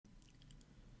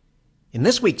In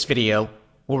this week's video,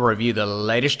 we'll review the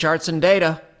latest charts and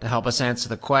data to help us answer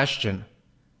the question,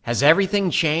 has everything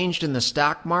changed in the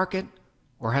stock market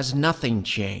or has nothing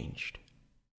changed?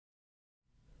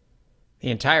 The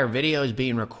entire video is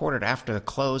being recorded after the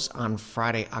close on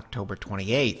Friday, October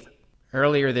 28th.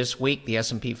 Earlier this week, the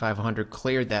S&P 500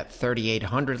 cleared that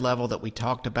 3,800 level that we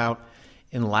talked about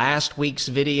in last week's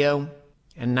video,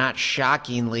 and not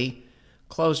shockingly,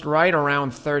 closed right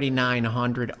around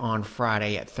 3,900 on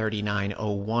Friday at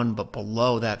 3,901, but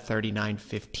below that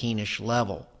 3,915-ish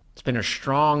level. It's been a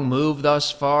strong move thus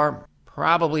far.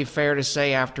 Probably fair to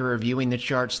say after reviewing the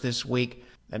charts this week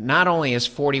that not only is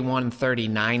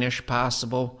 4139-ish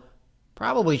possible,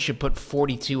 probably should put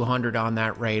 4,200 on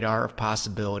that radar of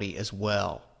possibility as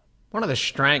well. One of the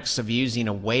strengths of using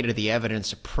a weight of the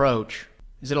evidence approach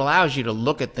is it allows you to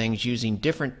look at things using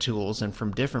different tools and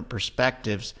from different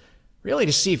perspectives, really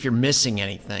to see if you're missing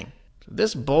anything. So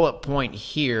this bullet point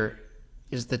here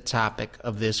is the topic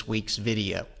of this week's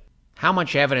video. How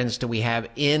much evidence do we have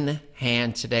in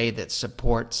hand today that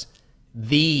supports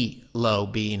the low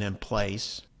being in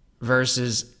place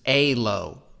versus a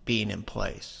low being in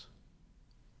place?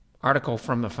 Article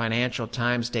from the Financial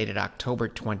Times dated October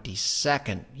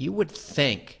 22nd. You would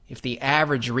think if the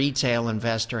average retail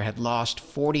investor had lost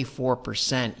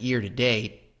 44% year to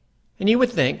date, and you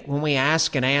would think when we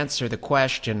ask and answer the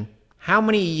question, how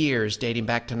many years dating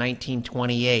back to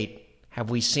 1928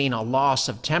 have we seen a loss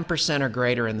of 10% or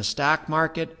greater in the stock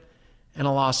market and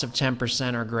a loss of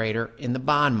 10% or greater in the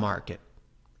bond market?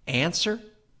 Answer?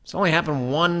 It's only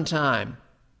happened one time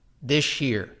this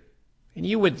year. And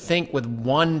you would think with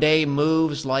one-day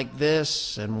moves like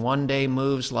this and one-day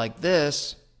moves like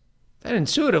this, that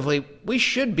intuitively we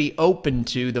should be open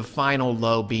to the final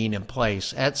low being in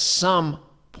place. At some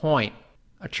point,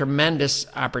 a tremendous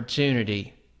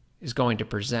opportunity is going to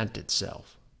present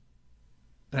itself.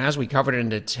 And as we covered in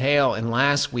detail in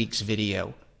last week's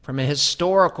video, from a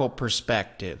historical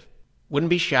perspective, wouldn't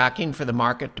be shocking for the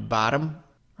market to bottom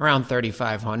around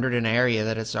 3,500, an area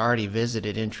that it's already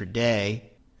visited intraday.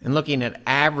 And looking at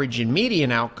average and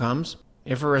median outcomes,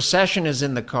 if a recession is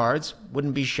in the cards,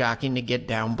 wouldn't be shocking to get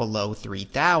down below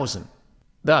 3,000.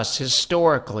 Thus,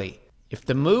 historically, if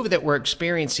the move that we're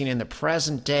experiencing in the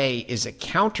present day is a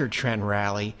counter-trend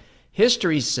rally,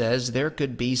 history says there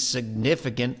could be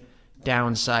significant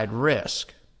downside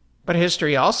risk. But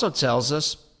history also tells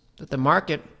us that the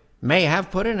market may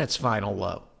have put in its final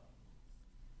low.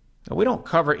 Now, we don't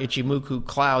cover Ichimoku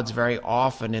Clouds very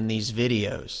often in these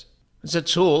videos. It's a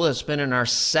tool that's been in our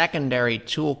secondary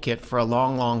toolkit for a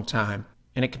long time,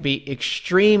 and it can be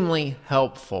extremely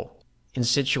helpful in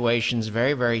situations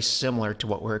very, very similar to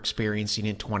what we're experiencing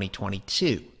in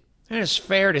 2022. And it's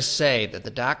fair to say that the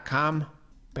dot-com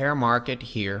bear market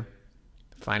here,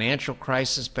 the financial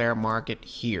crisis bear market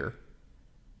here,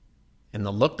 and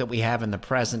the look that we have in the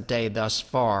present day thus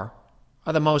far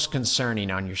are the most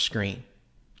concerning on your screen.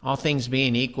 All things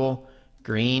being equal,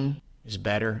 green is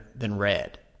better than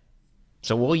red.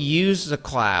 So we'll use the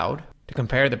cloud to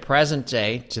compare the present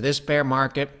day to this bear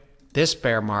market,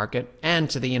 and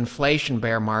to the inflation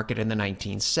bear market in the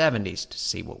 1970s to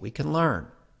see what we can learn.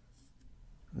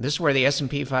 This is where the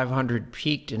S&P 500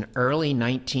 peaked in early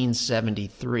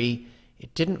 1973.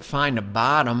 It didn't find a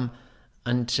bottom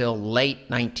until late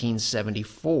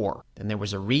 1974. Then there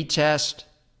was a retest,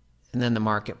 and then the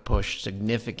market pushed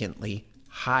significantly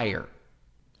higher.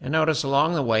 And notice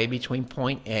along the way between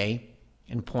point A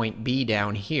and point B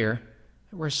down here,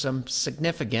 there were some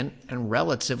significant and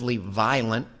relatively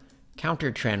violent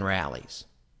counter-trend rallies.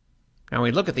 Now,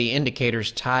 we look at the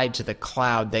indicators tied to the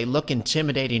cloud. They look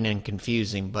intimidating and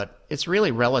confusing, but it's really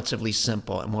relatively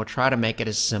simple, and we'll try to make it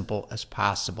as simple as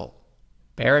possible.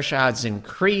 Bearish odds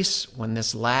increase when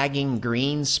this lagging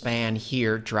green span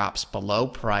here drops below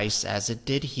price, as it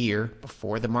did here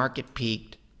before the market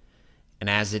peaked, and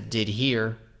as it did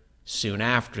here soon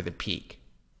after the peak.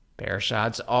 Bearish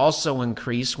odds also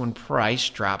increase when price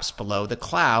drops below the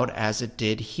cloud, as it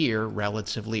did here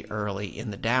relatively early in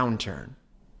the downturn.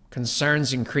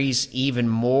 Concerns increase even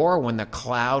more when the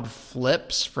cloud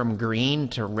flips from green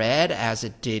to red, as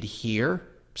it did here,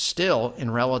 still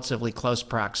in relatively close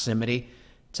proximity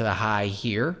to the high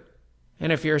here.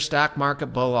 And if you're a stock market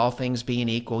bull, all things being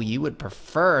equal, you would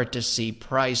prefer to see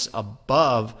price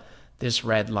above this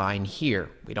red line here.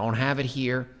 We don't have it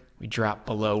here. We drop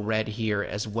below red here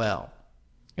as well.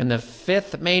 And the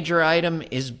fifth major item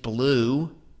is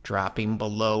blue dropping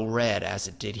below red, as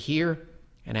it did here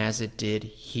and as it did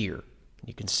here.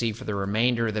 You can see for the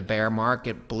remainder of the bear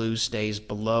market, blue stays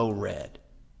below red.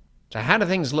 So how do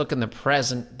things look in the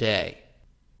present day?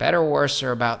 Better, worse,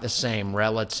 or about the same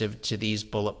relative to these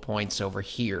bullet points over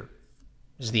here.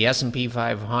 is the S&P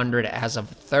 500 as of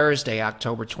Thursday,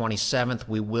 October 27th.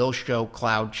 We will show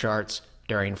cloud charts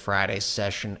during Friday's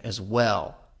session as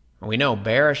well. We know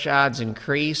bearish odds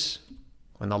increase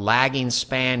when the lagging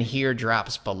span here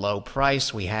drops below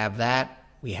price. We have that.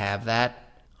 We have that.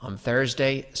 On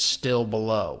Thursday, still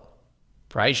below.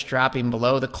 Price dropping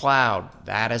below the cloud.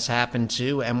 That has happened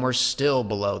too, and we're still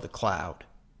below the cloud.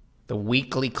 The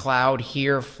weekly cloud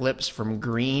here flips from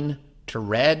green to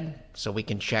red, so we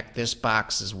can check this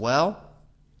box as well.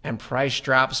 And price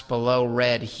drops below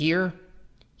red here,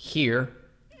 here,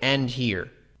 and here.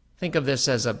 Think of this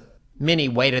as a mini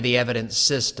weight of the evidence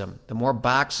system. The more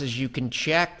boxes you can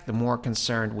check, the more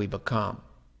concerned we become.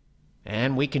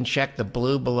 And we can check the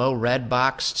blue below red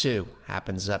box too.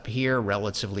 Happens up here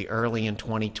relatively early in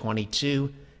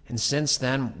 2022, and since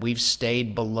then we've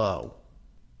stayed below.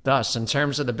 Thus, in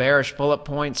terms of the bearish bullet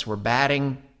points, we're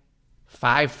batting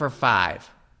 5 for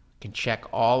 5. We can check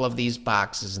all of these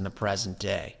boxes in the present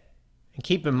day. And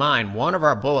keep in mind, one of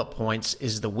our bullet points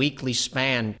is the weekly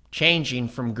span changing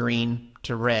from green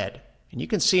to red. And you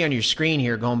can see on your screen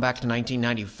here, going back to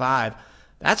 1995,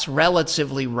 that's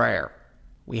relatively rare.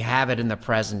 We have it in the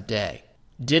present day.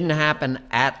 Didn't happen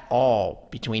at all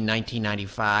between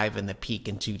 1995 and the peak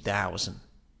in 2000.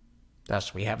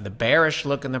 Thus, we have the bearish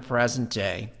look in the present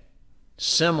day,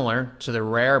 similar to the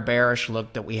rare bearish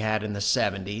look that we had in the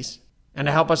 70s. And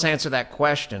to help us answer that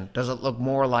question, does it look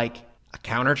more like a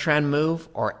counter trend move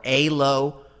or a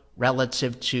low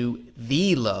relative to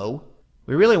the low?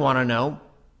 We really want to know,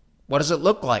 what does it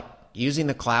look like using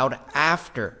the cloud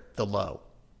after the low?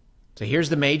 So here's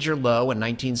the major low in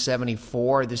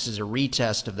 1974. This is a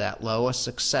retest of that low, a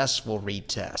successful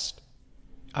retest.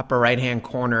 Upper right-hand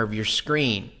corner of your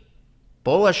screen.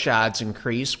 Bullish odds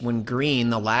increase when green,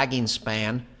 the lagging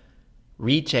span,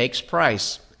 retakes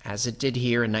price, as it did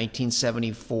here in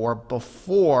 1974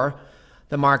 before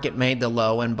the market made the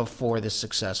low and before the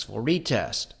successful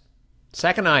retest.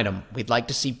 Second item, we'd like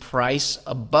to see price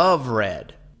above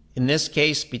red. In this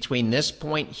case, between this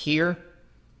point here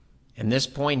and this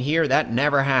point here, that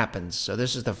never happens. So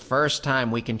this is the first time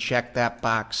we can check that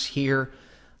box here,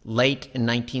 late in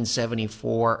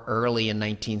 1974, early in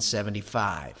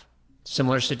 1975.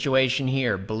 Similar situation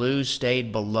here. Blue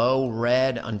stayed below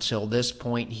red until this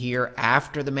point here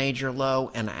after the major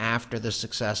low and after the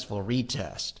successful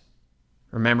retest.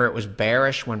 Remember, it was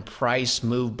bearish when price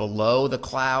moved below the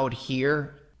cloud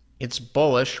here. It's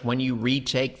bullish when you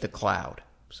retake the cloud.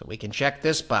 So we can check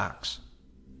this box.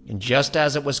 And just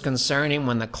as it was concerning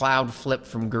when the cloud flipped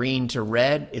from green to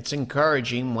red, it's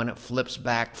encouraging when it flips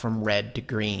back from red to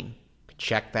green.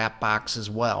 Check that box as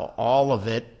well. All of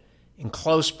it in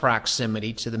close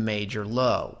proximity to the major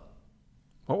low.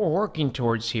 What we're working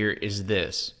towards here is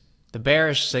this. The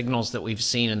bearish signals that we've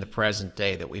seen in the present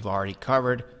day that we've already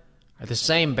covered are the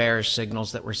same bearish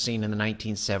signals that were seen in the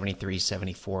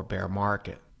 1973-74 bear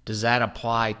market. Does that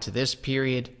apply to this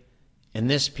period and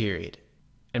this period?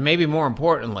 And maybe more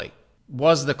importantly,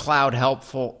 was the cloud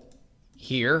helpful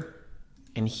here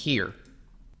and here?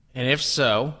 And if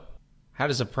so, how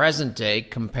does the present day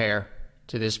compare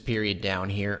to this period down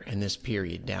here and this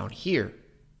period down here?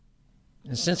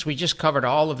 And since we just covered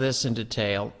all of this in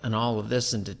detail and all of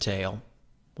this in detail,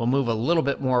 we'll move a little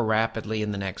bit more rapidly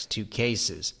in the next two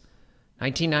cases.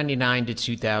 1999 to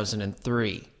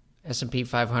 2003. S&P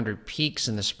 500 peaks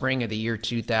in the spring of the year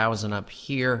 2000 up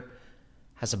here,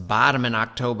 has a bottom in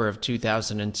October of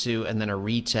 2002, and then a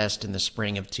retest in the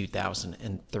spring of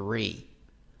 2003.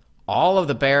 All of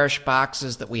the bearish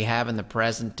boxes that we have in the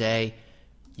present day,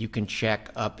 you can check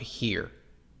up here.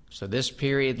 So this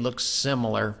period looks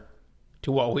similar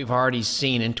to what we've already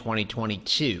seen in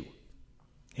 2022.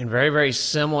 And very, very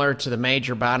similar to the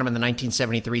major bottom in the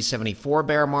 1973-74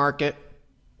 bear market.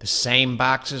 The same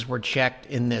boxes were checked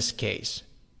in this case.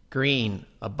 Green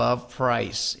above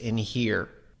price in here.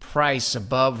 Price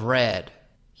above red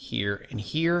here and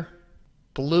here.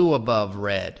 Blue above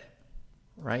red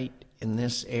right in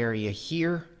this area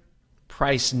here.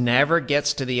 Price never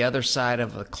gets to the other side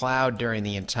of the cloud during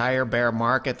the entire bear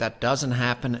market. That doesn't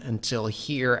happen until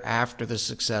here after the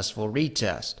successful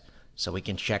retest. So we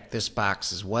can check this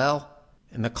box as well.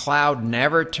 And the cloud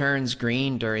never turns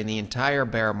green during the entire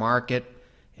bear market.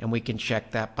 And we can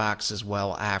check that box as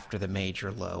well after the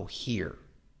major low here.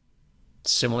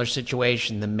 Similar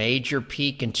situation, the major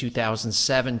peak in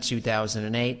 2007,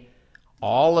 2008.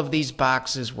 All of these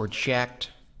boxes were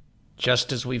checked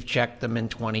just as we've checked them in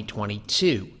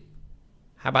 2022.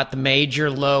 How about the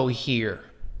major low here?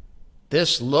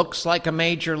 This looks like a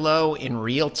major low in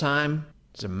real time.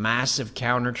 It's a massive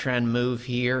counter trend move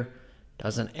here.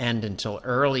 Doesn't end until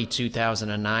early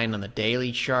 2009 on the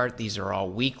daily chart. These are all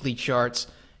weekly charts.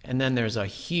 and then there's a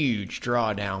huge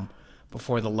drawdown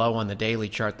before the low on the daily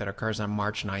chart that occurs on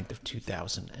March 9th of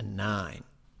 2009.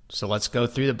 So let's go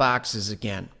through the boxes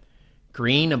again.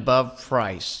 Green above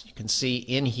price. You can see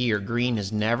in here, green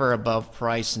is never above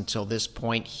price until this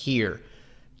point here,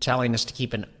 telling us to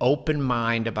keep an open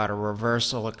mind about a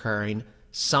reversal occurring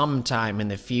sometime in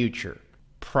the future.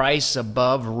 Price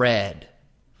above red.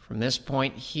 From this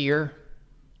point here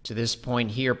to this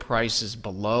point here, price is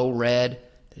below red.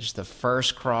 There's the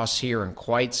first cross here in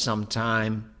quite some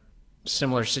time.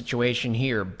 Similar situation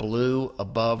here, blue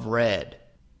above red.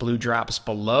 Blue drops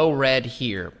below red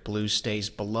here. Blue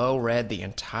stays below red the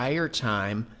entire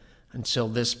time until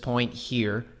this point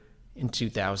here in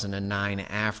 2009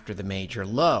 after the major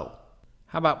low.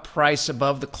 How about price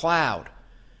above the cloud?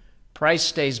 Price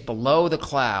stays below the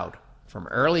cloud from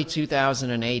early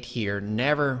 2008 here,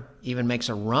 never even makes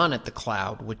a run at the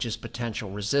cloud, which is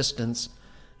potential resistance,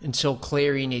 until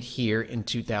clearing it here in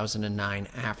 2009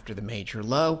 after the major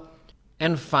low.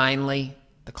 And finally,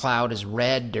 the cloud is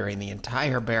red during the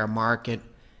entire bear market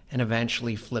and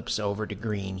eventually flips over to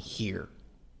green here.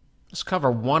 Let's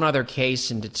cover one other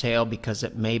case in detail because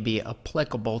it may be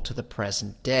applicable to the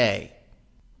present day.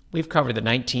 We've covered the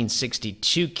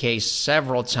 1962 case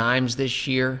several times this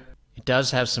year. It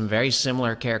does have some very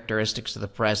similar characteristics to the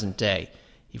present day.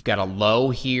 You've got a low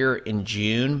here in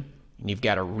June, and you've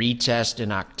got a retest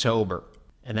in October.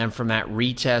 And then from that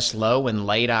retest low in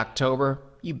late October,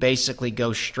 you basically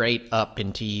go straight up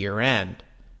into year end.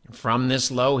 And from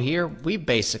this low here, we've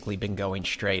basically been going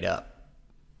straight up.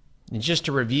 And just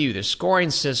to review, the scoring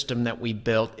system that we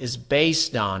built is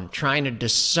based on trying to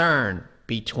discern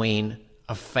between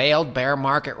a failed bear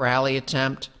market rally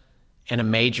attempt and a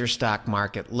major stock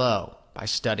market low by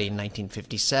studying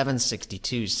 1957,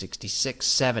 62, 66,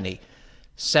 70,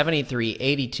 73,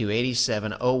 82,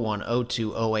 87, 01,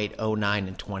 02, 08, 09,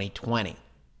 and 2020.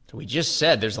 So we just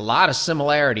said there's a lot of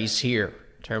similarities here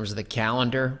in terms of the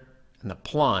calendar and the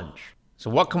plunge. So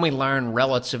what can we learn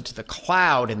relative to the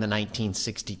cloud in the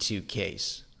 1962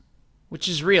 case? Which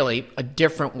is really a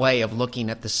different way of looking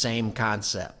at the same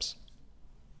concepts.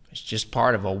 It's just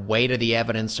part of a weight of the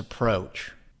evidence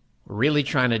approach. What we're really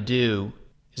trying to do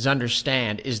is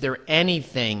understand, is there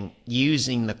anything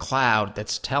using the cloud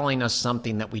that's telling us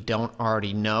something that we don't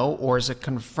already know, or is it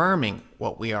confirming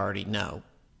what we already know?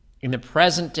 In the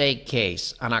present day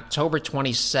case, on October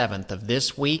 27th of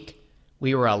this week,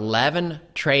 we were 11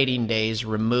 trading days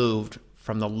removed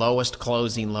from the lowest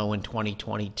closing low in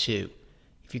 2022.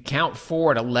 If you count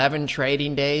forward 11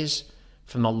 trading days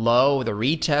from the low, the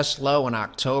retest low in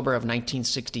October of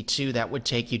 1962, that would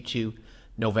take you to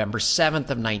November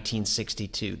 7th of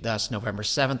 1962. Thus, November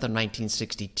 7th of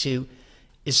 1962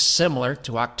 is similar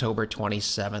to October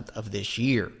 27th of this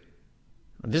year.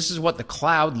 This is what the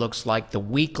cloud looks like, the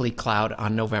weekly cloud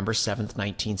on November 7th,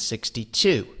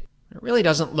 1962. It really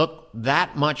doesn't look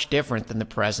that much different than the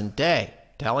present day,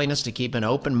 telling us to keep an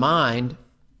open mind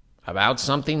about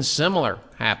something similar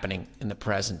happening in the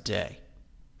present day.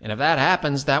 And if that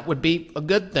happens, that would be a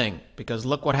good thing, because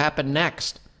look what happened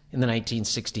next in the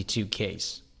 1962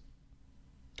 case.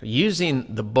 So using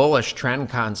the bullish trend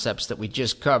concepts that we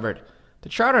just covered, the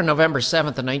chart on November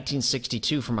 7th of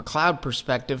 1962 from a cloud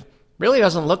perspective really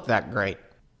doesn't look that great.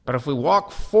 But if we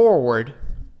walk forward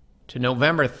to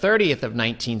November 30th of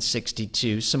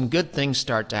 1962, some good things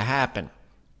start to happen.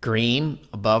 Green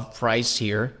above price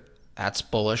here, that's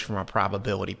bullish from a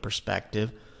probability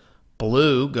perspective.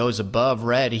 Blue goes above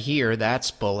red here,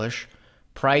 that's bullish.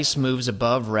 Price moves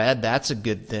above red, that's a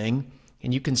good thing.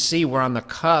 And you can see we're on the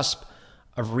cusp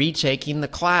of retaking the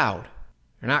cloud.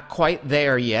 You're not quite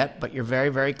there yet, but you're very,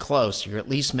 very close. You're at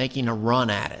least making a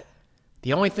run at it.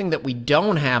 The only thing that we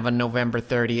don't have on November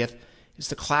 30th is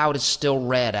the cloud is still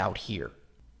red out here.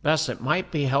 Thus, it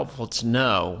might be helpful to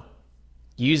know,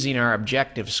 using our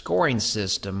objective scoring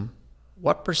system,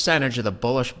 what percentage of the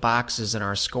bullish boxes in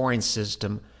our scoring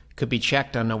system could be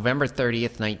checked on November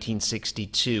 30th,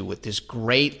 1962 with this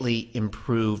greatly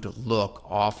improved look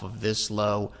off of this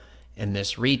low and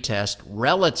this retest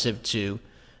relative to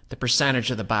the percentage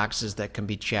of the boxes that can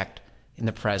be checked in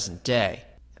the present day.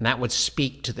 And that would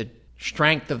speak to the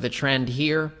strength of the trend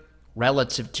here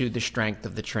relative to the strength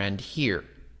of the trend here.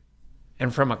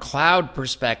 And from a cloud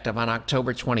perspective on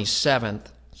October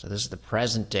 27th, so this is the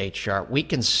present day chart, we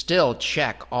can still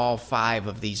check all 5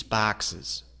 of these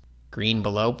boxes. Green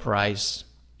below price,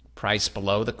 price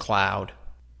below the cloud.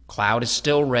 Cloud is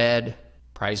still red,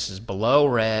 price is below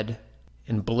red,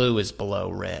 and blue is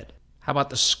below red. How about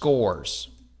the scores?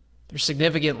 They're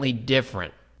significantly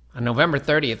different. On November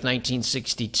 30th,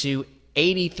 1962,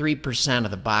 83%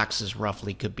 of the boxes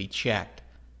roughly could be checked.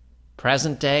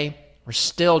 Present day, we're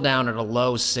still down at a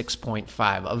low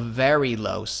 6.5, a very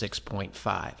low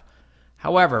 6.5.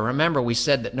 However, remember we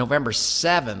said that November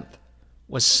 7th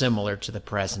was similar to the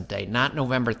present day, not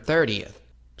November 30th.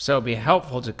 So it'd be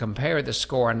helpful to compare the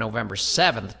score on November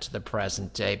 7th to the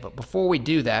present day. But before we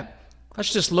do that,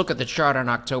 let's just look at the chart on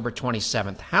October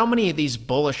 27th. How many of these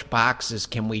bullish boxes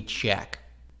can we check?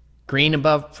 Green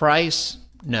above price?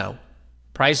 No.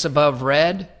 Price above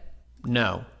red?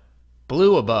 No.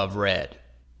 Blue above red?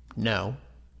 No.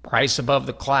 Price above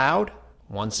the cloud?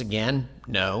 Once again,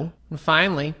 no. And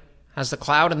finally, has the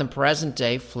cloud in the present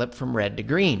day flipped from red to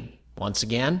green? Once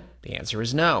again, the answer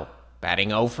is no. Batting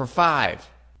 0 for 5.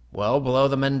 Well below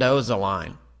the Mendoza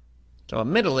line. So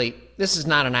admittedly, this is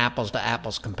not an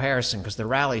apples-to-apples comparison because the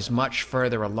rally's much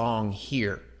further along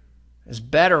here. It's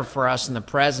better for us in the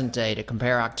present day to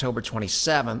compare October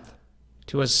 27th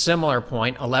to a similar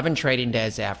point 11 trading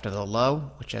days after the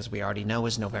low, which as we already know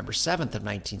is November 7th of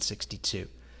 1962.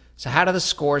 So how do the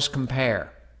scores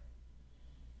compare?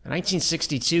 The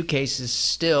 1962 case is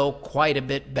still quite a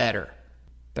bit better.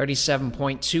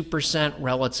 37.2%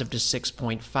 relative to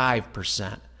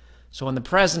 6.5%. So in the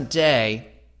present day,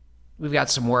 we've got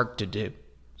some work to do.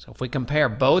 So if we compare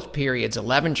both periods,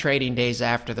 11 trading days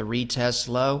after the retest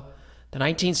low, the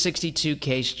 1962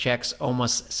 case checks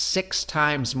almost 6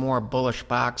 times more bullish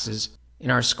boxes in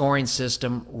our scoring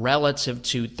system relative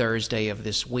to Thursday of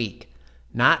this week.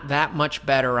 Not that much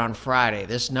better on Friday.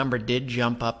 This number did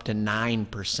jump up to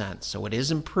 9%. So it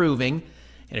is improving,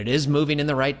 and it is moving in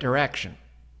the right direction.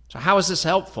 So how is this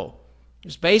helpful?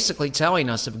 It's basically telling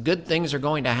us if good things are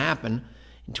going to happen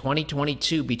in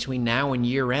 2022 between now and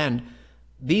year end,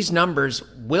 these numbers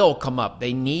will come up.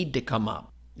 They need to come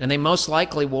up. And they most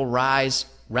likely will rise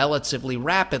relatively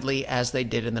rapidly as they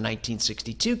did in the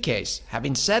 1962 case.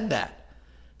 Having said that,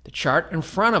 the chart in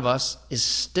front of us is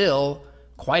still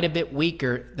quite a bit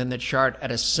weaker than the chart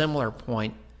at a similar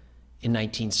point in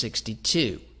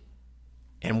 1962.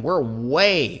 And we're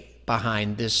way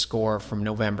behind this score from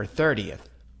November 30th.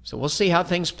 So we'll see how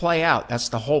things play out. That's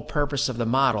the whole purpose of the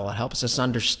model. It helps us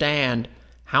understand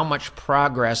how much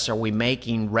progress are we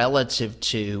making relative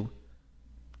to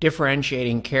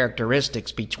differentiating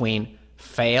characteristics between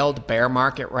failed bear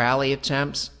market rally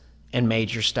attempts and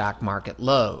major stock market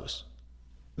lows.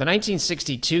 The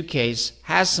 1962 case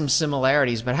has some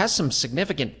similarities, but has some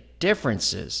significant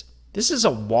differences. This is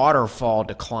a waterfall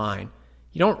decline.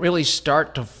 You don't really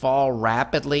start to fall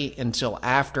rapidly until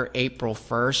after April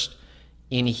 1st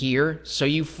in here. So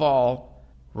you fall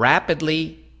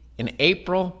rapidly in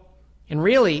April and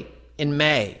really in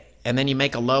May, and then you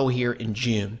make a low here in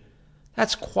June.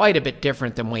 That's quite a bit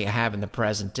different than what you have in the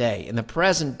present day. In the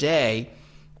present day,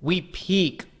 we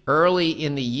peak early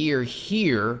in the year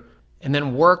here and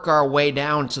then work our way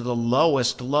down to the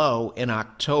lowest low in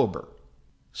October.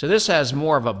 So this has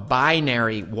more of a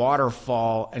binary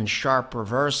waterfall and sharp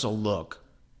reversal look.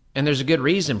 And there's a good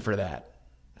reason for that.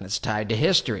 And it's tied to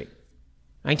history.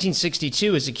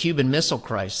 1962 is the Cuban Missile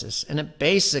Crisis, and it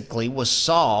basically was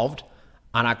solved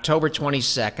on October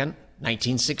 22nd,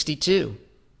 1962.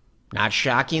 Not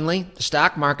shockingly, the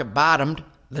stock market bottomed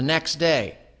the next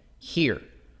day, here.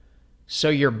 So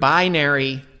your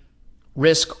binary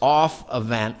risk-off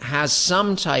event has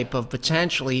some type of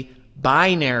potentially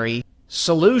binary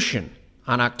solution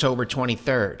on October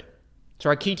 23rd. So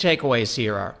our key takeaways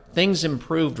here are things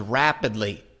improved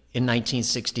rapidly in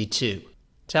 1962,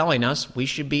 telling us we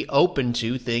should be open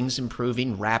to things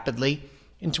improving rapidly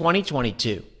in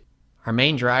 2022. Our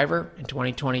main driver in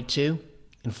 2022,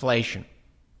 inflation.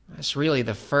 That's really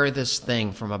the furthest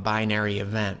thing from a binary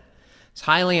event. It's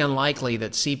highly unlikely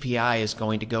that CPI is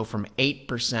going to go from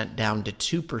 8% down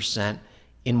to 2%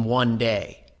 in one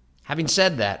day. Having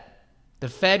said that, the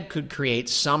Fed could create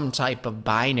some type of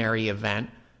binary event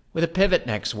with a pivot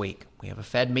next week. We have a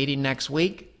Fed meeting next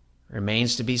week. It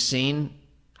remains to be seen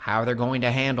how they're going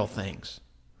to handle things.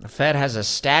 The Fed has a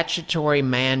statutory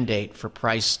mandate for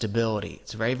price stability.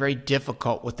 It's very, very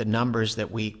difficult with the numbers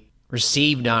that we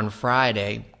received on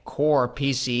Friday. Core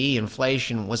PCE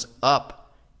inflation was up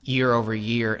year over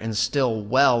year and still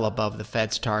well above the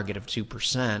Fed's target of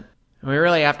 2%. And we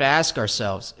really have to ask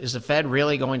ourselves, is the Fed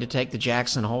really going to take the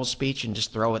Jackson Hole speech and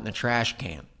just throw it in the trash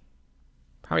can?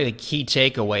 Probably the key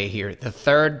takeaway here, the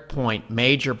third point,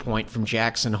 major point from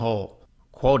Jackson Hole,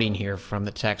 quoting here from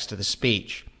the text of the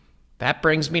speech. That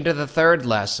brings me to the third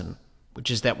lesson,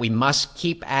 which is that we must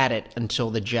keep at it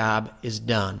until the job is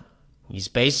done. He's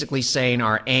basically saying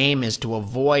our aim is to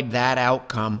avoid that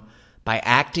outcome by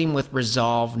acting with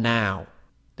resolve now.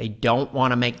 They don't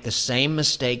want to make the same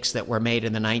mistakes that were made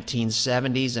in the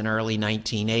 1970s and early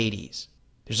 1980s.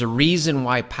 There's a reason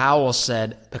why Powell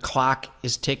said the clock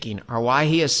is ticking, or why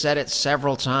he has said it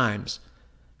several times.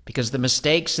 Because the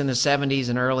mistakes in the 70s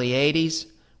and early 80s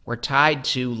were tied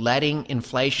to letting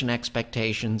inflation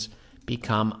expectations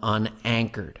become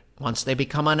unanchored. Once they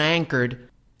become unanchored,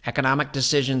 economic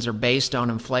decisions are based on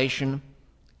inflation,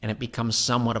 and it becomes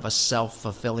somewhat of a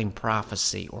self-fulfilling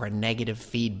prophecy or a negative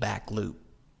feedback loop.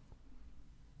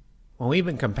 When we've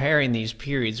been comparing these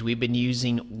periods, we've been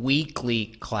using weekly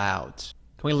clouds.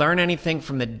 Can we learn anything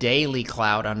from the daily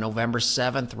cloud on November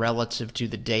 7th relative to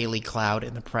the daily cloud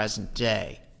in the present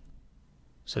day?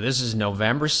 So this is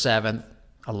November 7th,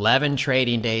 11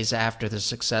 trading days after the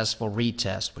successful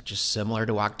retest, which is similar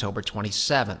to October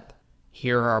 27th.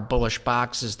 Here are our bullish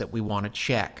boxes that we want to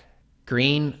check.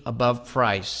 Green above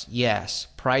price, yes.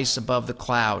 Price above the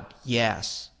cloud,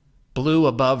 yes. Blue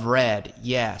above red,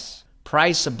 yes.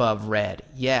 Price above red,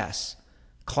 yes.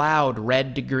 Cloud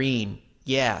red to green,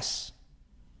 yes.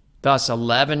 Thus,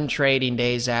 11 trading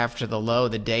days after the low,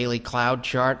 the daily cloud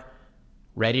chart,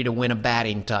 ready to win a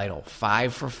batting title,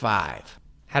 5 for 5.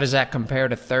 How does that compare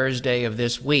to Thursday of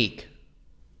this week?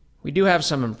 We do have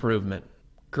some improvement.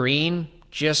 Green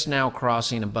just now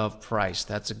crossing above price,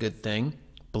 that's a good thing.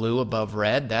 Blue above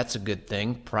red, that's a good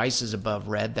thing. Price is above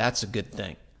red, that's a good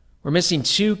thing. We're missing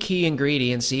two key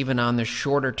ingredients even on the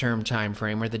shorter term time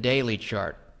frame or the daily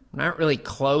chart. We're not really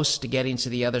close to getting to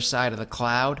the other side of the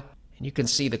cloud, and you can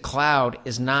see the cloud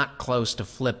is not close to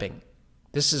flipping.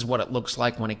 This is what it looks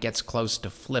like when it gets close to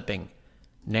flipping.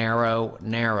 Narrow,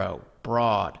 narrow,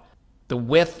 broad. The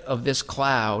width of this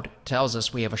cloud tells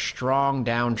us we have a strong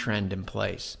downtrend in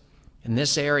place. And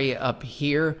this area up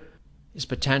here is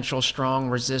potential strong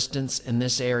resistance, and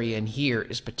this area in here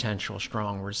is potential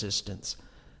strong resistance.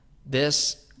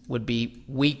 This would be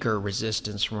weaker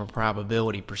resistance from a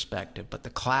probability perspective, but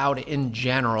the cloud in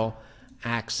general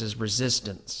acts as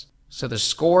resistance. So the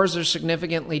scores are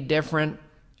significantly different,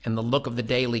 and the look of the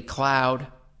daily cloud,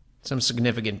 some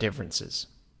significant differences.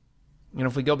 And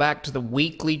if we go back to the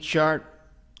weekly chart,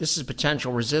 this is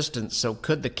potential resistance, so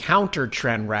could the counter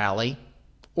trend rally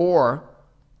or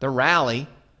the rally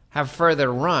have further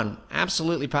to run?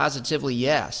 Absolutely, positively,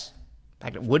 yes. In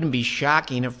fact, it wouldn't be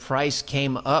shocking if price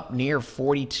came up near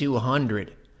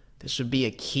 4,200. This would be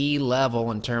a key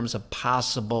level in terms of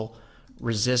possible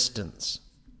resistance.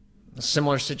 A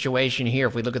similar situation here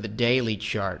if we look at the daily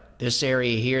chart. This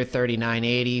area here,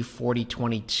 3980,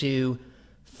 4022,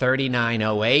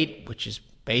 3908, which is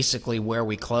basically where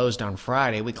we closed on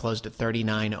Friday. We closed at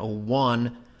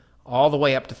 3901, all the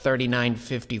way up to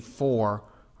 3954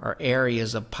 are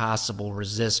areas of possible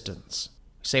resistance.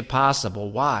 We say possible,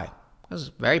 why? Because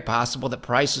it's very possible that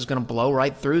price is going to blow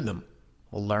right through them.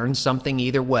 We'll learn something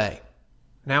either way.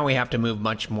 Now we have to move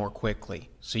much more quickly.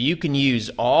 So you can use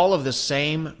all of the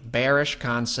same bearish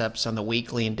concepts on the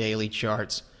weekly and daily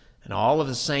charts and all of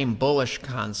the same bullish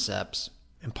concepts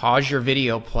and pause your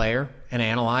video player and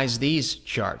analyze these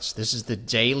charts. This is the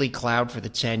daily cloud for the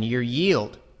 10-year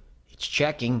yield. It's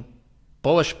checking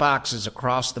bullish boxes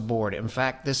across the board. In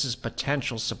fact, this is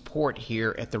potential support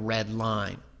here at the red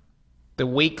line. The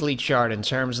weekly chart in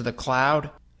terms of the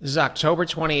cloud, this is October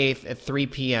 28th at 3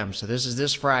 p.m. So this is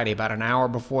this Friday, about an hour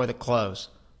before the close.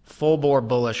 Full bore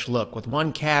bullish look with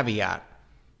one caveat.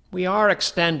 We are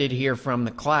extended here from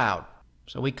the cloud.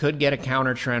 So we could get a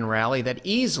counter trend rally that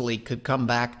easily could come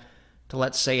back to,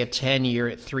 let's say, a 10-year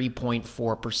at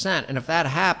 3.4%. And if that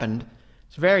happened,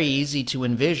 it's very easy to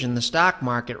envision the stock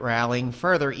market rallying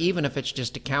further, even if it's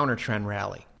just a counter trend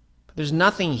rally. But there's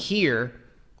nothing here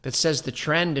that says the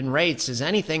trend in rates is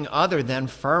anything other than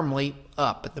firmly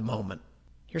up at the moment.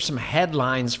 Here's some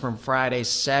headlines from Friday's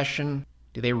session.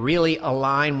 Do they really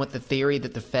align with the theory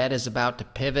that the Fed is about to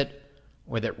pivot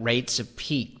or that rates have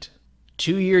peaked?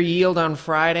 2-year yield on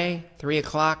Friday, 3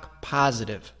 o'clock,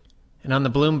 positive. And on the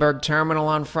Bloomberg terminal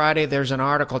on Friday, there's an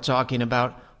article talking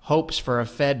about hopes for a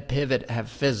Fed pivot have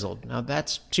fizzled. Now,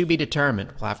 that's to be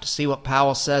determined. We'll have to see what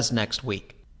Powell says next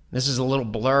week. This is a little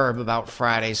blurb about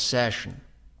Friday's session.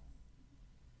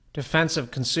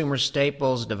 Defensive consumer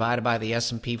staples divided by the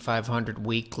S&P 500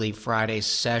 weekly Friday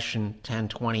session,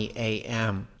 10:20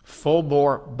 a.m. Full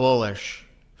bore bullish,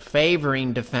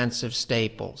 favoring defensive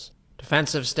staples.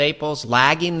 Defensive staples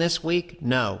lagging this week?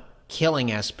 No. Killing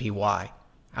SPY.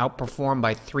 Outperformed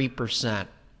by 3%.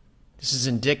 This is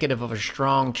indicative of a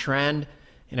strong trend,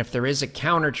 and if there is a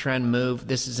counter trend move,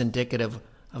 this is indicative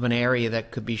of an area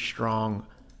that could be strong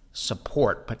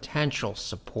support, potential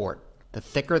support. The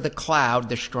thicker the cloud,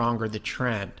 the stronger the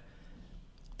trend.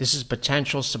 This is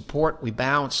potential support, we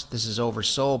bounced. This is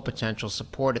oversold, potential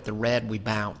support at the red, we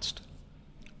bounced.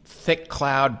 Thick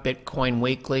cloud, Bitcoin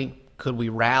weekly, Could we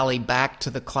rally back to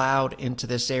the cloud into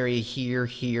this area here,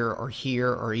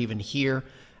 or even here?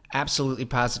 Absolutely,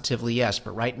 positively, yes.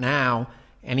 But right now,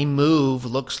 any move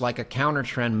looks like a counter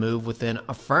trend move within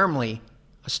a firmly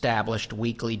established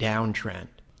weekly downtrend.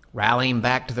 Rallying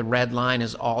back to the red line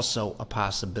is also a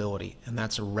possibility, and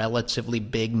that's a relatively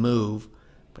big move,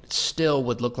 but it still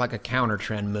would look like a counter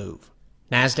trend move.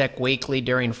 NASDAQ weekly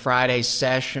during Friday's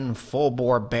session, full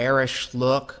bore bearish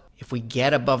look. If we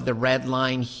get above the red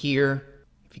line here,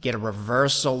 if you get a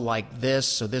reversal like this,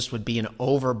 so this would be an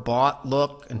overbought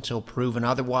look until proven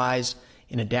otherwise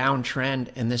in a downtrend,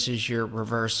 and this is your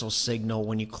reversal signal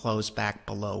when you close back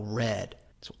below red.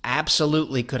 So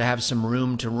absolutely could have some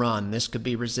room to run. This could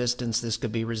be resistance,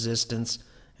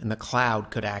 and the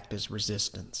cloud could act as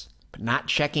resistance. But not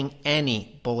checking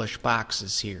any bullish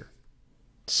boxes here.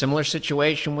 Similar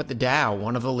situation with the Dow,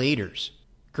 one of the leaders.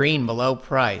 Green below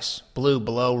price, blue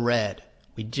below red.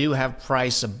 We do have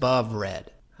price above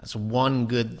red. That's one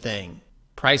good thing.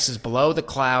 Price is below the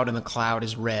cloud and the cloud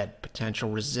is red. Potential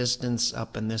resistance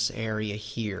up in this area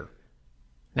here.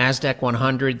 NASDAQ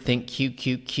 100, think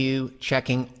QQQ,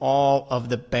 checking all of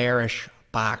the bearish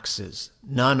boxes,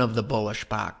 none of the bullish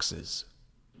boxes.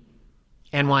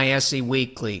 NYSE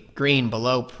weekly, green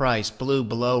below price, blue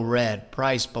below red,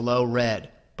 price below red.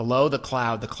 Below the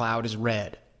cloud is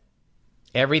red.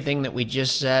 Everything that we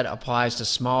just said applies to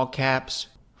small caps.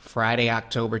 Friday,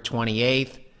 October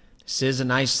 28th. This is a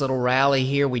nice little rally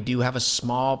here. We do have a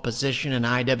small position in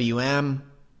IWM.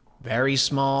 Very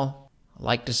small. I'd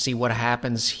like to see what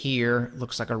happens here.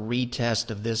 Looks like a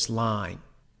retest of this line.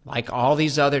 Like all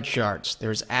these other charts,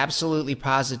 there's absolutely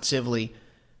positively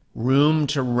room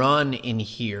to run in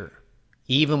here,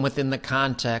 even within the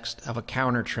context of a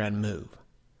counter trend move.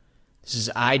 This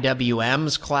is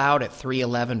IWM's cloud at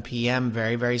 3:11 p.m.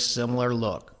 Very, very similar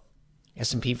look.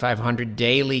 S&P 500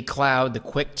 daily cloud. The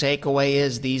quick takeaway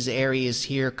is these areas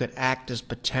here could act as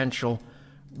potential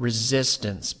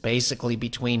resistance, basically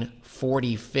between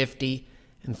 40.50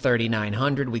 and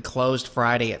 3900. We closed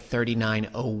Friday at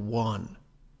 3901.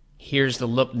 Here's the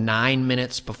look 9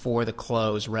 minutes before the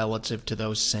close relative to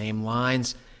those same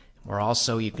lines. We're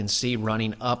also, you can see,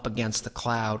 running up against the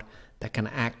cloud that can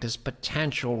act as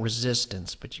potential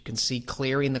resistance. But you can see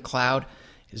clearing the cloud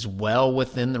is well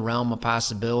within the realm of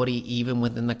possibility, even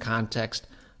within the context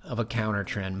of a counter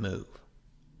trend move.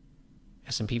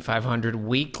 S&P 500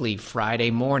 weekly Friday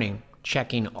morning,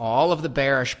 checking all of the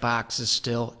bearish boxes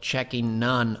still, checking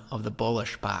none of the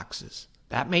bullish boxes.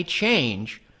 That may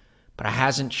change, but it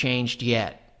hasn't changed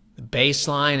yet. The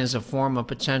baseline is a form of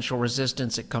potential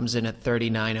resistance. It comes in at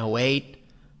 3908.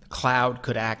 The cloud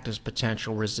could act as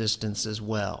potential resistance as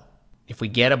well. If we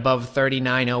get above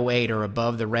 3908 or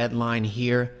above the red line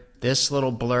here, this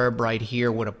little blurb right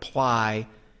here would apply.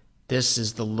 This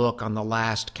is the look on the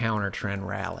last counter trend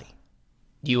rally.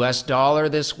 US dollar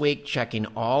this week, checking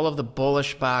all of the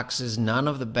bullish boxes, none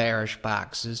of the bearish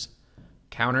boxes.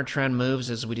 Counter trend moves,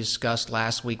 as we discussed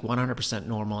last week, 100%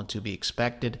 normal and to be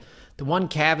expected. The one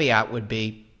caveat would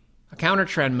be a counter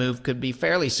trend move could be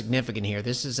fairly significant here.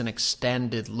 This is an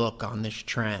extended look on this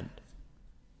trend.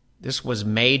 This was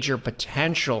major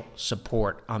potential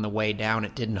support on the way down.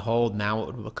 It didn't hold. Now it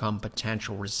would become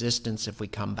potential resistance if we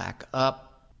come back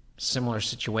up. Similar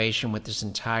situation with this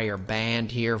entire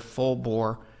band here. Full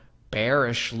bore,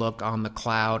 bearish look on the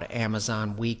cloud.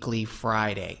 Amazon weekly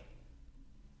Friday.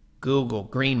 Google,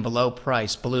 green below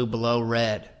price, blue below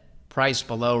red. Price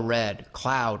below red,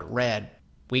 cloud red.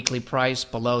 Weekly price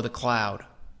below the cloud.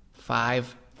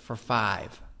 5 for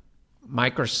 5.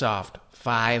 Microsoft,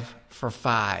 5 for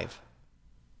 5.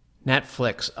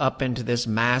 Netflix up into this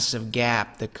massive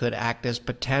gap that could act as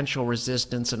potential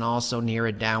resistance and also near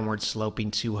a downward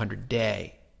sloping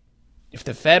 200-day. If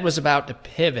the Fed was about to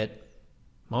pivot,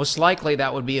 most likely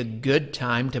that would be a good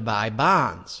time to buy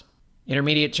bonds.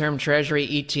 Intermediate term Treasury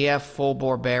ETF full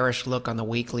bore bearish look on the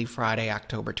weekly Friday,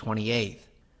 October 28th.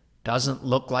 Doesn't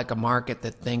look like a market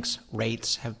that thinks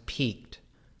rates have peaked.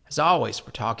 As always,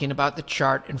 we're talking about the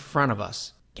chart in front of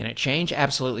us. Can it change?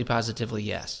 Absolutely, positively,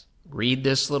 yes. Read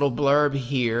this little blurb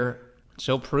here.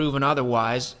 So proven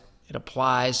otherwise, it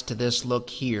applies to this look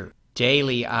here.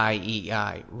 Daily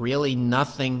IEI. Really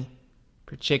nothing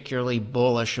particularly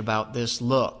bullish about this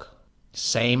look.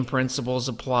 Same principles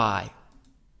apply.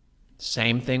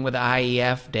 Same thing with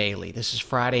IEF daily. This is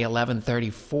Friday,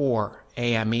 11:34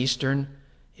 a.m. Eastern.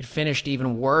 It finished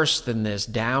even worse than this,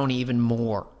 down even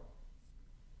more.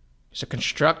 There's a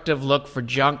constructive look for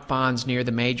junk bonds near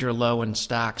the major low in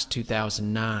stocks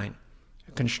 2009.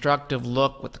 A constructive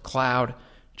look with the cloud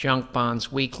junk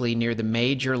bonds weekly near the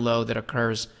major low that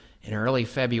occurs in early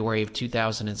February of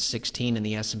 2016 in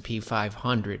the S&P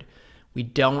 500. We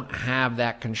don't have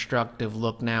that constructive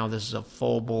look now. This is a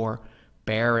full bore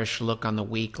bearish look on the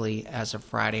weekly as of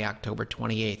Friday, October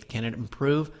 28th. Can it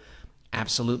improve?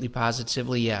 Absolutely,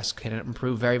 positively, yes. Can it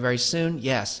improve very, very soon?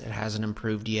 Yes, it hasn't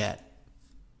improved yet.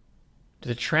 Do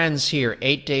the trends here,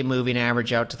 8-day moving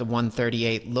average out to the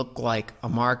 138, look like a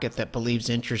market that believes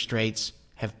interest rates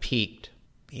have peaked?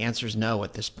 The answer is no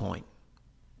at this point.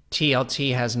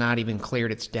 TLT has not even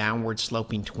cleared its downward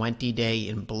sloping 20-day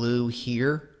in blue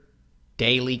here.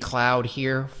 Daily cloud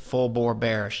here, full bore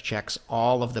bearish, checks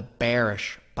all of the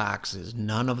bearish boxes,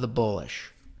 none of the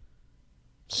bullish.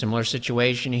 Similar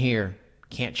situation here.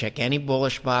 Can't check any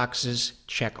bullish boxes,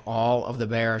 check all of the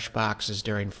bearish boxes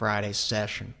during Friday's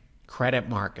session. Credit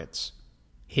markets.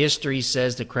 History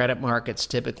says the credit markets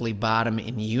typically bottom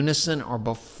in unison or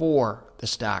before the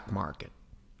stock market.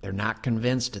 They're not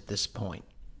convinced at this point.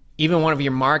 Even one of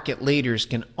your market leaders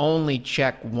can only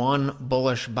check one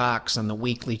bullish box on the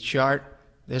weekly chart.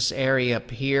 This area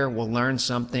up here, we'll learn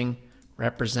something,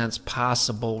 represents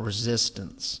possible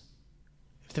resistance.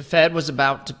 If the Fed was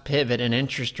about to pivot and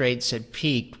interest rates had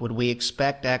peaked, would we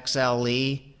expect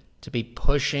XLE to be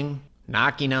pushing,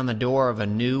 knocking on the door of a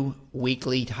new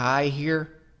weekly high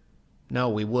here? No,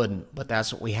 we wouldn't, but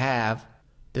that's what we have.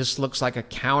 This looks like a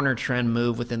counter trend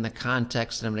move within the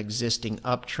context of an existing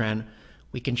uptrend.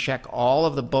 We can check all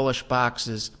of the bullish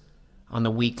boxes on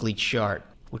the weekly chart.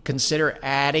 Would consider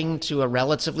adding to a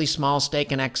relatively small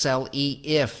stake in XLE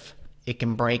if it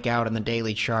can break out in the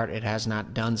daily chart. It has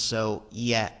not done so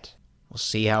yet. We'll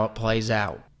see how it plays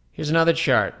out. Here's another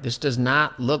chart. This does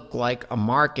not look like a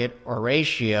market or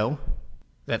ratio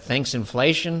that thinks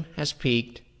inflation has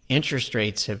peaked, interest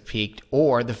rates have peaked,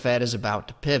 or the Fed is about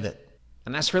to pivot.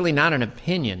 And that's really not an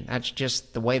opinion. That's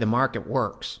just the way the market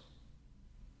works.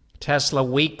 Tesla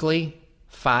weekly,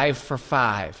 5 for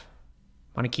 5.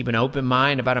 Want to keep an open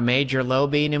mind about a major low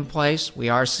being in place. We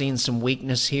are seeing some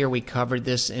weakness here. We covered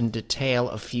this in detail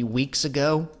a few weeks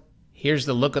ago. Here's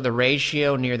the look of the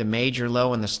ratio near the major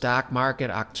low in the stock market,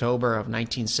 October of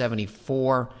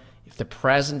 1974. If the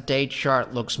present day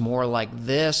chart looks more like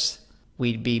this,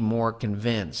 we'd be more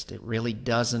convinced. It really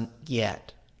doesn't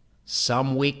yet.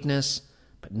 Some weakness,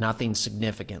 but nothing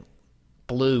significant.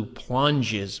 Blue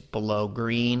plunges below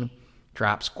green,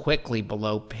 drops quickly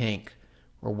below pink.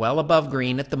 We're well above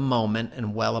green at the moment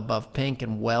and well above pink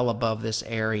and well above this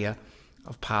area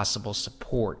of possible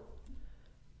support.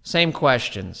 Same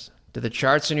questions. Do the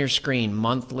charts on your screen,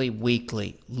 monthly,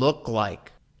 weekly, look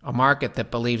like a market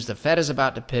that believes the Fed is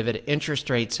about to pivot, interest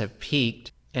rates have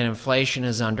peaked, and inflation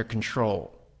is under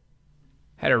control?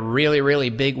 Had a really, really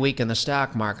big week in the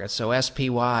stock market, so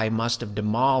SPY must have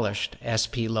demolished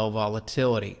SP low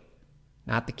volatility.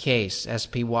 Not the case.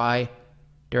 SPY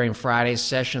during Friday's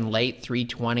session, late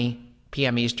 3:20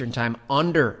 p.m. Eastern Time,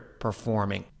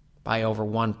 underperforming by over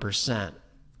 1%.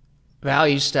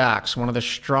 Value stocks, one of the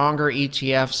stronger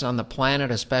ETFs on the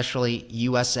planet, especially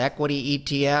U.S. equity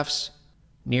ETFs,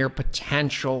 near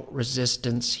potential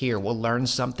resistance here. We'll learn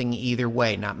something either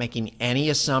way, not making any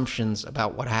assumptions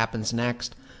about what happens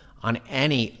next on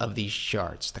any of these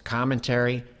charts. The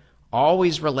commentary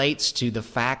always relates to the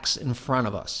facts in front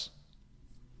of us.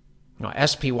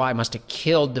 SPY must have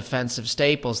killed defensive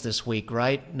staples this week,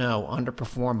 right? No,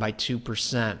 underperformed by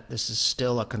 2%. This is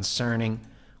still a concerning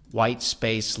white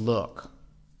space look.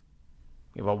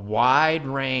 We have a wide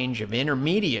range of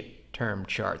intermediate term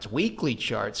charts, weekly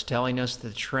charts, telling us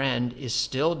the trend is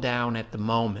still down at the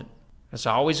moment. It's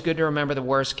always good to remember the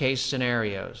worst case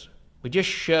scenarios. We just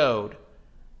showed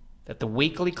that the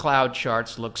weekly cloud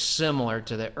charts look similar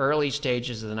to the early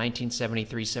stages of the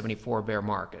 1973-74 bear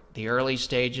market, the early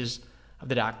stages of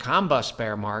the dot-com bust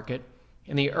bear market,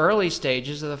 in the early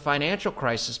stages of the financial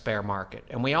crisis bear market.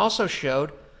 And we also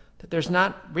showed that there's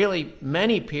not really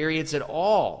many periods at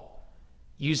all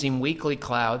using weekly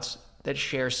clouds that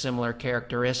share similar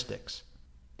characteristics.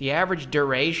 The average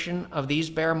duration of these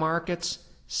bear markets,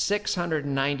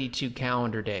 692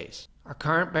 calendar days. Our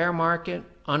current bear market,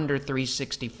 under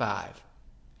 365.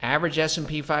 Average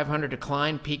S&P 500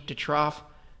 decline, peak to trough,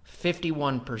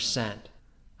 51%.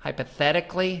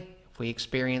 Hypothetically, if we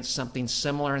experience something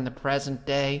similar in the present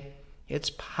day, it's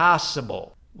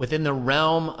possible, within the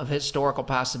realm of historical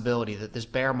possibility, that this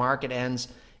bear market ends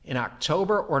in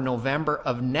October or November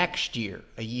of next year,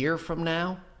 a year from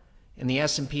now, and the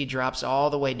S&P drops all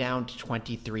the way down to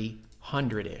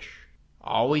 2,300-ish.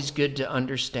 Always good to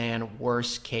understand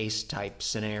worst case type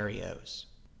scenarios.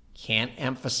 Can't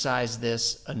emphasize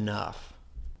this enough.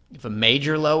 If a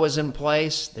major low is in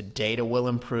place, the data will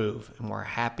improve, and we're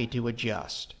happy to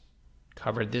adjust.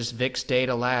 Covered this VIX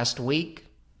data last week.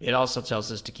 It also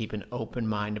tells us to keep an open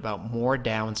mind about more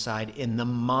downside in the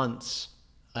months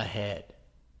ahead.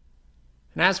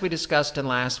 And as we discussed in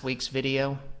last week's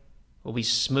video, we'll be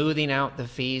smoothing out the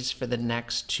fees for the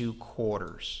next 2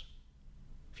 quarters.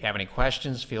 If you have any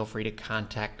questions, feel free to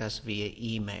contact us via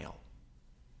email.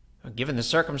 Given the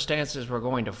circumstances, we're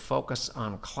going to focus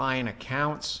on client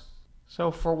accounts.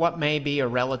 So for what may be a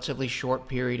relatively short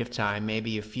period of time,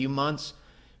 maybe a few months,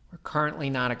 we're currently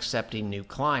not accepting new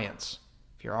clients.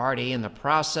 If you're already in the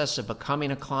process of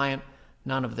becoming a client,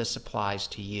 none of this applies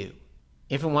to you.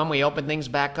 If and when we open things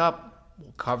back up,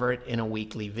 we'll cover it in a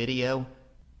weekly video,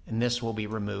 and this will be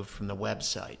removed from the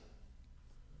website.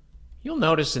 You'll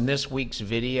notice in this week's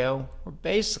video, we're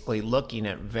basically looking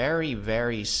at very,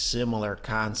 very similar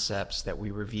concepts that we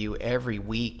review every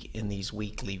week in these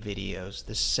weekly videos,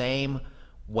 the same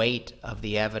weight of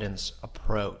the evidence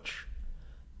approach.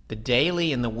 The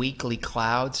daily and the weekly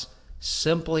clouds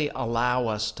simply allow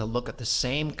us to look at the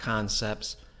same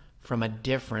concepts from a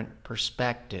different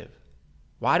perspective.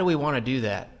 Why do we want to do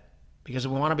that? Because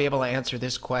we want to be able to answer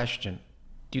this question.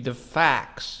 Do the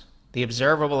facts, the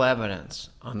observable evidence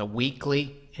on the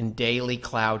weekly and daily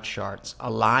cloud charts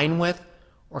align with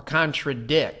or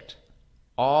contradict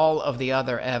all of the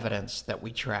other evidence that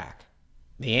we track?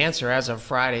 The answer as of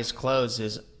Friday's close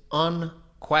is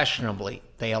unquestionably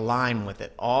they align with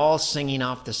it, all singing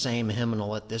off the same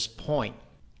hymnal at this point.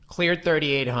 Cleared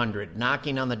 3,800,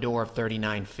 knocking on the door of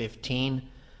 3,915.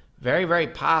 Very, very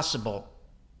possible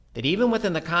that even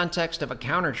within the context of a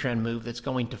counter trend move that's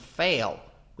going to fail,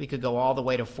 we could go all the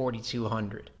way to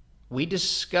 4,200. We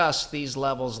discussed these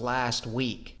levels last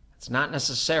week. It's not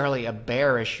necessarily a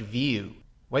bearish view.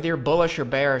 Whether you're bullish or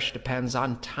bearish depends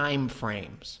on time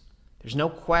frames. There's no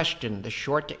question the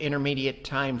short to intermediate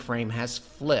time frame has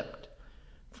flipped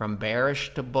from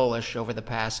bearish to bullish over the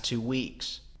past 2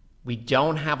 weeks. We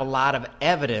don't have a lot of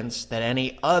evidence that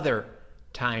any other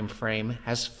time frame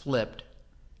has flipped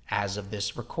as of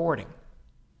this recording.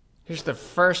 Here's the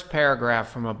first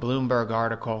paragraph from a Bloomberg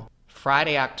article,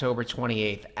 Friday, October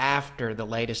 28th, after the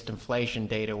latest inflation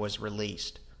data was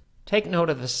released. Take note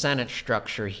of the sentence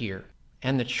structure here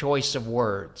and the choice of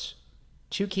words.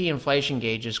 2 key inflation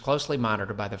gauges closely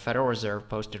monitored by the Federal Reserve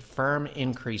posted firm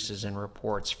increases in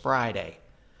reports Friday,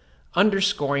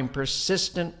 underscoring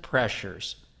persistent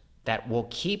pressures that will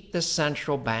keep the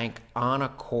central bank on a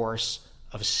course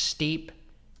of steep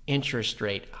interest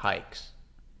rate hikes.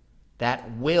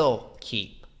 That will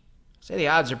keep. I'd say the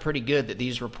odds are pretty good that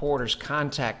these reporters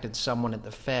contacted someone at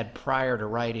the Fed prior to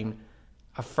writing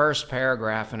a first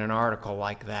paragraph in an article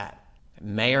like that. It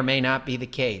may or may not be the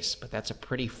case, but that's a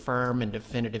pretty firm and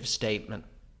definitive statement.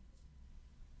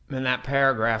 And that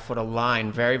paragraph would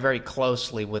align very, very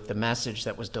closely with the message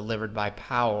that was delivered by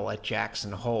Powell at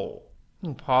Jackson Hole. You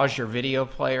can pause your video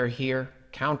player here.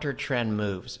 Counter trend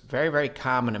moves. Very, very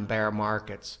common in bear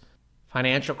markets.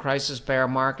 Financial crisis bear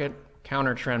market,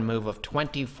 counter trend move of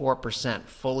 24%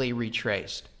 fully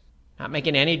retraced. Not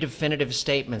making any definitive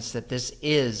statements that this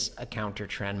is a counter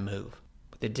trend move.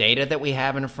 But the data that we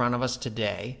have in front of us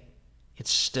today, it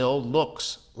still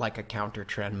looks like a counter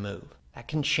trend move. That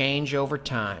can change over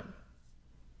time.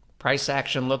 Price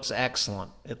action looks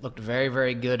excellent. It looked very,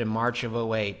 very good in March of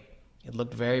 08. It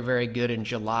looked very, very good in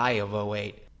July of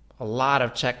 08. A lot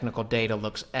of technical data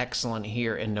looks excellent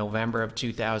here in November of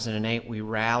 2008. We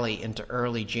rally into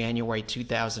early January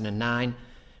 2009.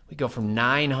 We go from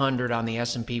 900 on the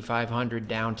S&P 500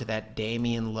 down to that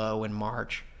Damien low in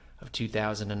March of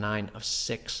 2009 of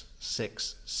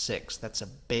 666. That's a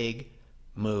big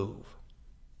move.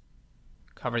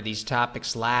 Covered these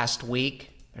topics last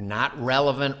week. They're not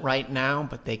relevant right now,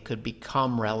 but they could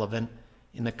become relevant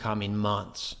in the coming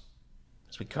months.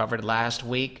 As we covered last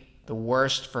week, the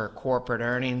worst for corporate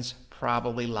earnings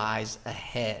probably lies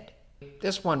ahead.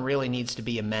 This one really needs to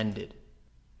be amended.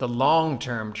 The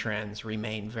long-term trends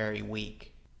remain very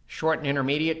weak. Short and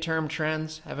intermediate-term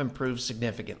trends have improved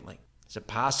significantly. Is it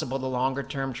possible the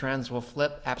longer-term trends will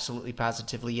flip? Absolutely,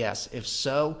 positively, yes. If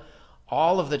so,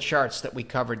 all of the charts that we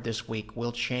covered this week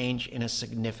will change in a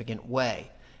significant way.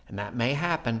 And that may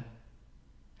happen.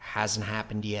 Hasn't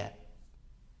happened yet.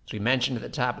 As we mentioned at the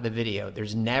top of the video,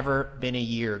 there's never been a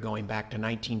year going back to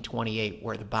 1928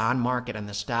 where the bond market and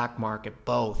the stock market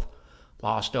both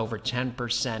lost over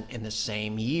 10% in the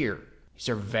same year. These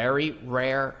are very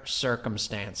rare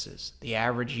circumstances. The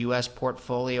average U.S.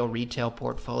 portfolio, retail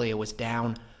portfolio, was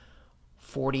down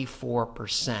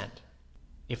 44%.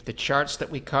 If the charts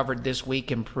that we covered this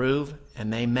week improve,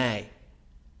 and they may,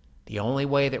 the only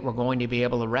way that we're going to be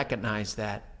able to recognize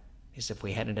that is if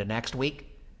we head into next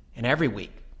week and every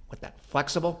week with that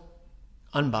flexible,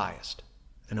 unbiased,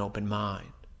 and open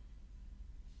mind.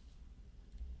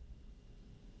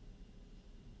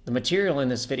 The material in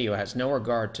this video has no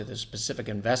regard to the specific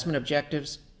investment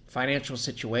objectives, financial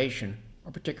situation,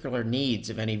 or particular needs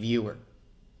of any viewer.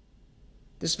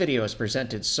 This video is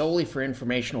presented solely for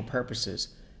informational purposes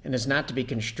and is not to be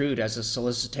construed as a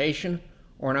solicitation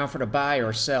or an offer to buy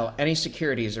or sell any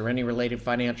securities or any related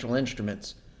financial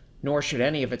instruments, nor should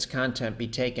any of its content be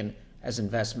taken as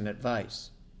investment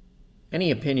advice.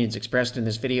 Any opinions expressed in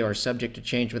this video are subject to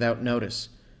change without notice,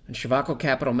 and Shivako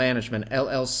Capital Management,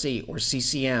 LLC, or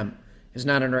CCM, is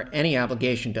not under any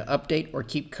obligation to update or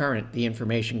keep current the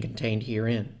information contained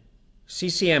herein.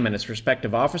 CCM and its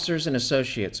respective officers and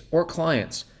associates or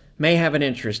clients may have an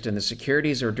interest in the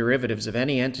securities or derivatives of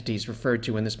any entities referred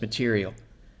to in this material.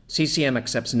 CCM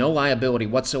accepts no liability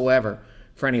whatsoever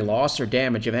for any loss or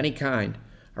damage of any kind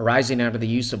arising out of the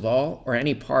use of all or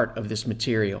any part of this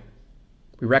material.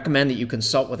 We recommend that you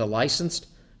consult with a licensed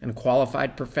and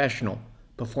qualified professional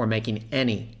before making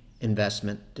any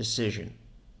investment decision.